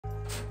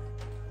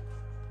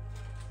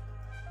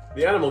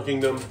The animal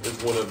kingdom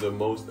is one of the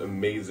most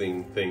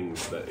amazing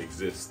things that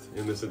exist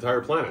in this entire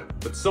planet,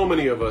 but so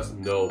many of us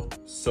know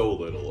so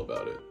little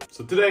about it.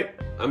 So today,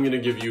 I'm gonna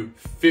give you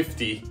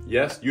 50,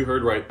 yes, you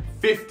heard right,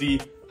 50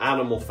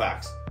 animal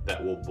facts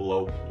that will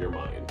blow your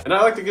mind. And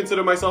I like to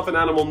consider myself an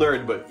animal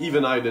nerd, but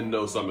even I didn't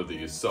know some of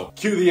these, so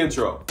cue the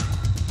intro.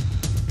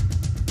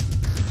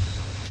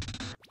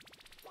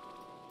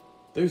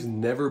 There's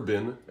never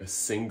been a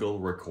single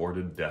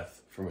recorded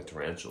death from a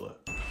tarantula.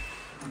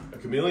 A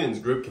chameleon's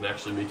grip can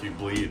actually make you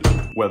bleed,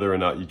 whether or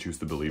not you choose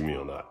to believe me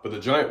on that. But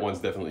the giant ones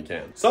definitely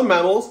can. Some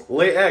mammals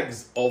lay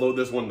eggs, although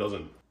this one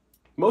doesn't.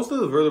 Most of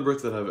the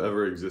vertebrates that have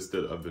ever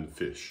existed have been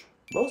fish.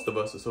 Most of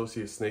us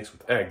associate snakes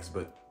with eggs,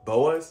 but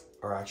boas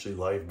are actually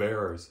live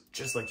bearers,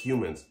 just like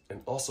humans,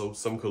 and also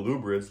some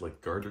colubrids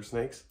like garter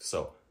snakes,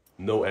 so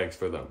no eggs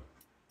for them.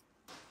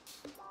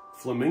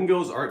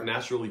 Flamingos aren't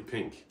naturally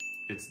pink.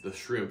 It's the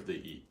shrimp they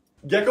eat.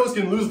 Geckos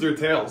can lose their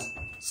tails.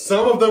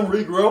 Some of them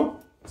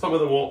regrow, some of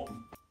them won't.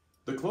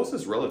 The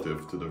closest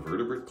relative to the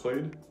vertebrate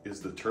clade is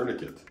the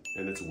tourniquet,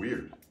 and it's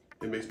weird.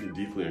 It makes me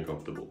deeply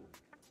uncomfortable.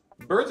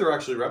 Birds are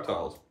actually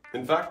reptiles.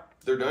 In fact,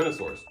 they're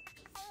dinosaurs.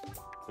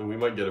 And we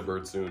might get a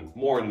bird soon.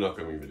 More in an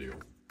upcoming video.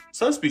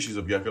 Some species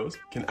of geckos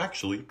can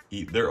actually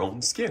eat their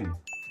own skin.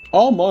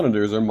 All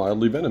monitors are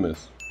mildly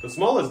venomous. The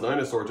smallest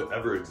dinosaur to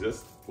ever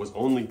exist was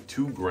only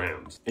 2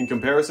 grams. In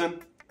comparison,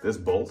 this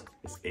bolt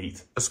is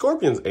 8. A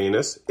scorpion's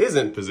anus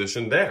isn't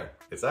positioned there.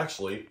 It's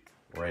actually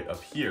right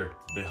up here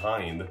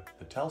behind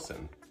the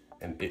telson.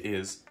 And it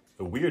is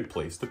a weird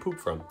place to poop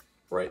from.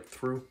 Right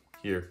through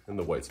here in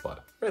the white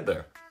spot. Right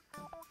there.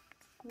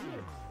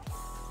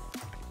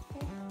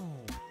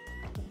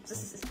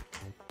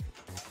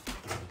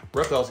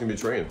 Reptiles can be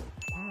trained.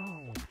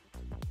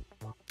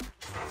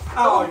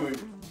 Oh,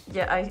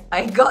 yeah,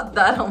 I got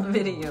that on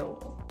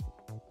video.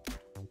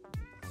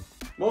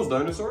 Most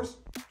dinosaurs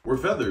were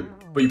feathered,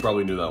 but you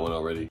probably knew that one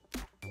already.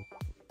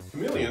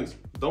 Chameleons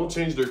don't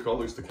change their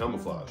colors to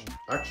camouflage.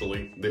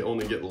 Actually, they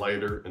only get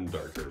lighter and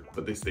darker,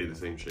 but they stay the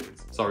same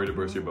shades. Sorry to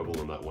burst your bubble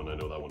on that one, I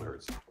know that one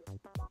hurts.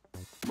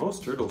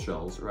 Most turtle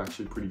shells are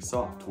actually pretty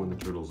soft when the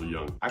turtles are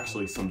young.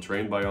 Actually, some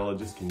trained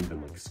biologists can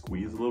even like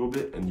squeeze a little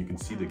bit and you can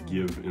see the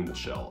give in the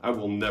shell. I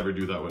will never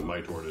do that with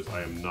my tortoise.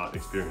 I am not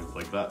experienced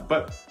like that,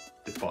 but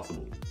it's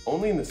possible.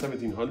 Only in the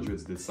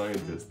 1700s did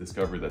scientists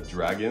discover that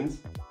dragons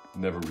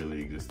never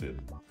really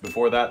existed.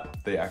 Before that,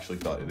 they actually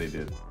thought they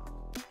did.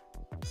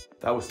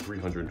 That was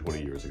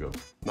 320 years ago,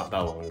 not that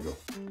long ago.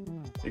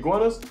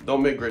 Iguanas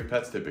don't make great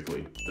pets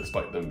typically,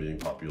 despite them being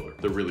popular.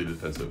 They're really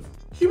defensive.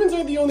 Humans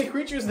are the only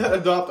creatures that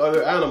adopt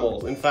other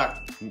animals. In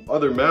fact,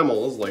 other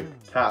mammals like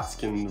cats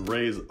can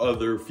raise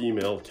other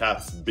female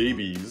cats'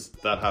 babies.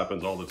 That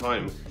happens all the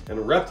time.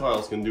 And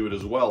reptiles can do it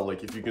as well.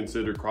 Like if you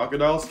consider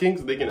crocodile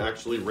skinks, they can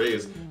actually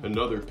raise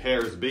another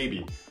pair's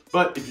baby.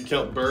 But if you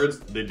count birds,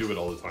 they do it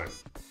all the time.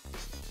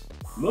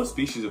 Most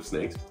species of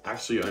snakes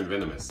actually aren't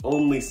venomous.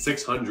 Only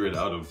 600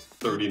 out of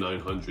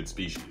 3,900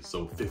 species,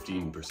 so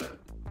 15%.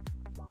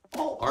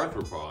 All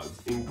arthropods,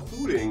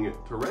 including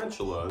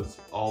tarantulas,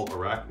 all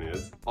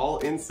arachnids,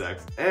 all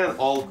insects, and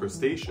all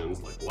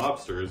crustaceans like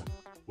lobsters,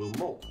 will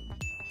molt.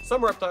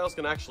 Some reptiles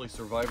can actually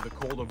survive the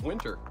cold of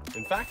winter.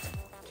 In fact,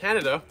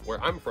 Canada,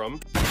 where I'm from,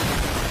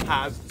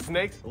 has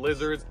snakes,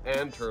 lizards,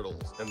 and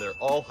turtles, and they're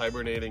all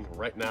hibernating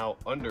right now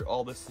under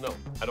all this snow.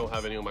 I don't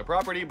have any on my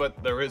property,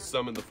 but there is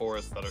some in the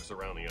forest that are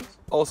surrounding us.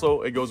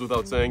 Also, it goes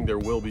without saying, there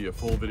will be a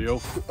full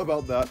video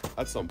about that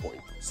at some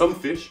point. Some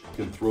fish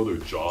can throw their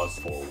jaws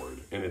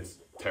forward, and it's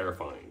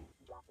terrifying.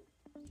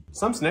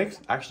 Some snakes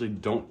actually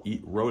don't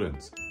eat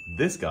rodents.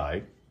 This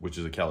guy, which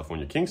is a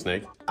California king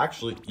snake,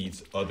 actually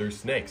eats other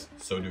snakes.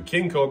 So do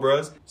king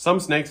cobras. Some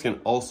snakes can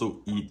also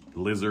eat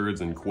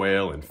lizards and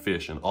quail and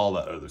fish and all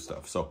that other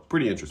stuff. So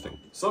pretty interesting.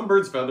 Some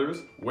birds' feathers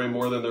weigh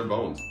more than their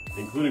bones,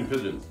 including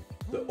pigeons.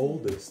 The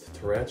oldest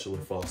tarantula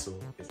fossil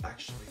is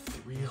actually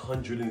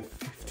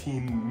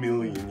 315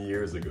 million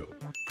years ago,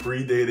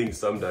 predating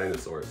some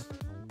dinosaurs.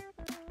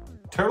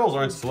 Turtles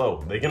aren't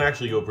slow. They can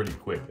actually go pretty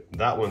quick.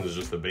 That one is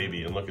just a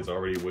baby, and look, it's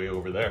already way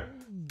over there.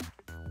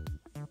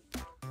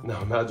 Now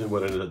imagine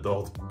what an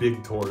adult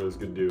big tortoise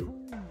could do.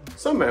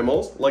 Some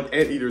mammals, like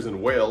anteaters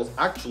and whales,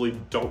 actually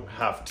don't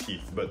have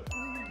teeth, but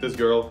this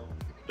girl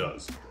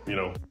does, you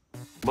know.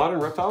 Modern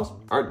reptiles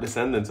aren't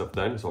descendants of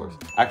dinosaurs.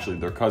 Actually,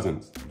 they're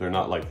cousins. They're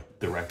not like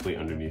directly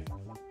underneath.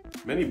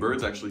 Many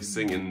birds actually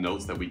sing in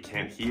notes that we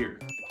can't hear.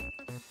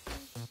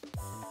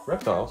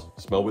 Reptiles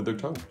smell with their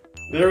tongue.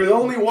 There is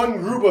only one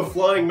group of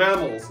flying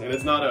mammals, and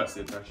it's not us,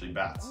 it's actually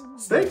bats.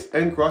 Snakes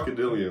and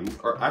crocodilians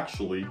are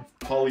actually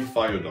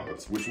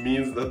polyphyodonts, which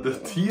means that the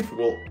teeth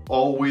will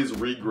always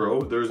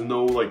regrow. There's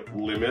no like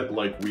limit,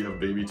 like we have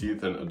baby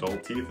teeth and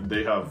adult teeth.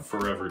 They have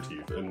forever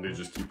teeth, and they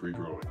just keep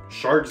regrowing.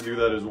 Sharks do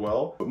that as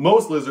well, but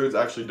most lizards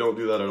actually don't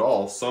do that at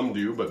all. Some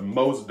do, but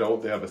most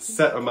don't. They have a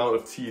set amount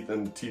of teeth,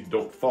 and the teeth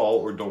don't fall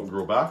or don't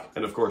grow back.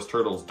 And of course,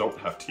 turtles don't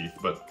have teeth,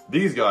 but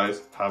these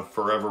guys have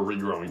forever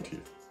regrowing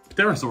teeth.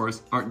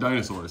 Pterosaurs aren't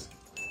dinosaurs.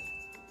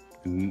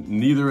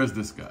 Neither is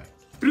this guy.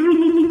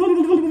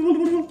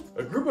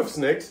 A group of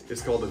snakes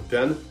is called a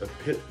den, a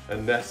pit, a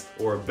nest,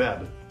 or a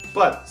bed.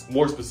 But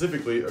more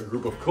specifically, a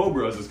group of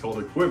cobras is called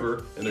a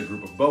quiver, and a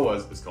group of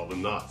boas is called a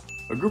knot.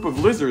 A group of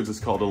lizards is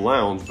called a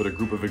lounge, but a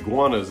group of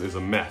iguanas is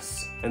a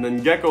mess. And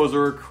then geckos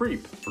are a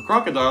creep. For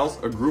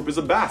crocodiles, a group is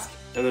a basque.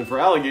 And then for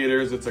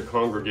alligators, it's a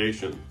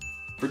congregation.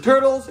 For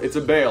turtles, it's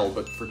a bale,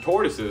 but for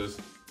tortoises,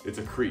 it's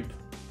a creep.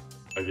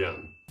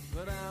 Again.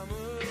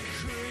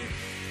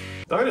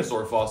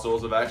 Dinosaur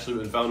fossils have actually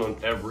been found on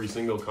every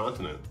single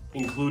continent,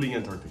 including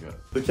Antarctica.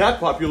 The cat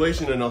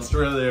population in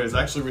Australia is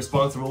actually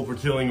responsible for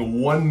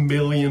killing 1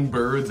 million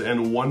birds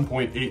and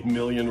 1.8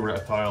 million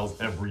reptiles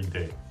every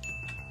day.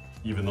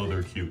 Even though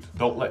they're cute.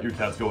 Don't let your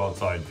cats go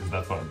outside, because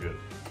that's not good.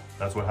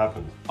 That's what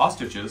happens.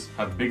 Ostriches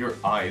have bigger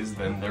eyes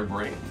than their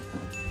brain.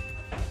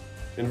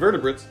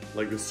 Invertebrates,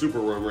 like this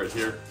superworm right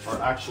here,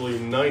 are actually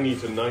 90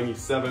 to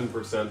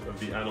 97% of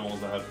the animals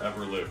that have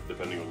ever lived,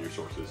 depending on your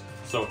sources.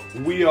 So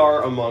we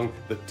are among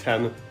the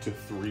 10 to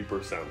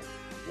 3%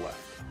 left.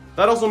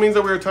 That also means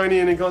that we're tiny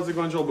and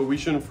inconsequential, but we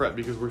shouldn't fret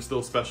because we're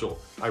still special.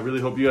 I really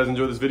hope you guys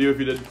enjoyed this video. If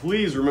you did,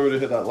 please remember to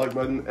hit that like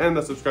button and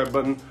that subscribe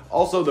button.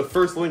 Also, the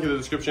first link in the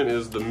description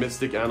is the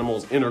Mystic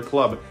Animals Inner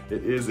Club.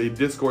 It is a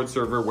Discord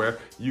server where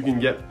you can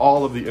get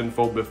all of the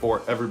info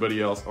before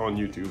everybody else on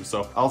YouTube.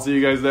 So I'll see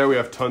you guys there. We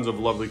have tons of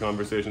lovely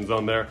conversations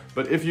on there.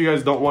 But if you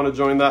guys don't want to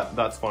join that,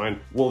 that's fine.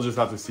 We'll just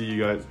have to see you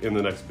guys in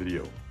the next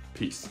video.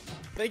 Peace.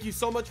 Thank you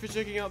so much for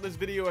checking out this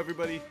video,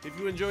 everybody. If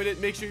you enjoyed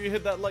it, make sure you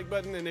hit that like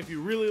button, and if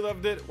you really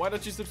loved it, why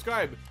don't you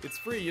subscribe? It's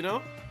free, you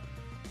know?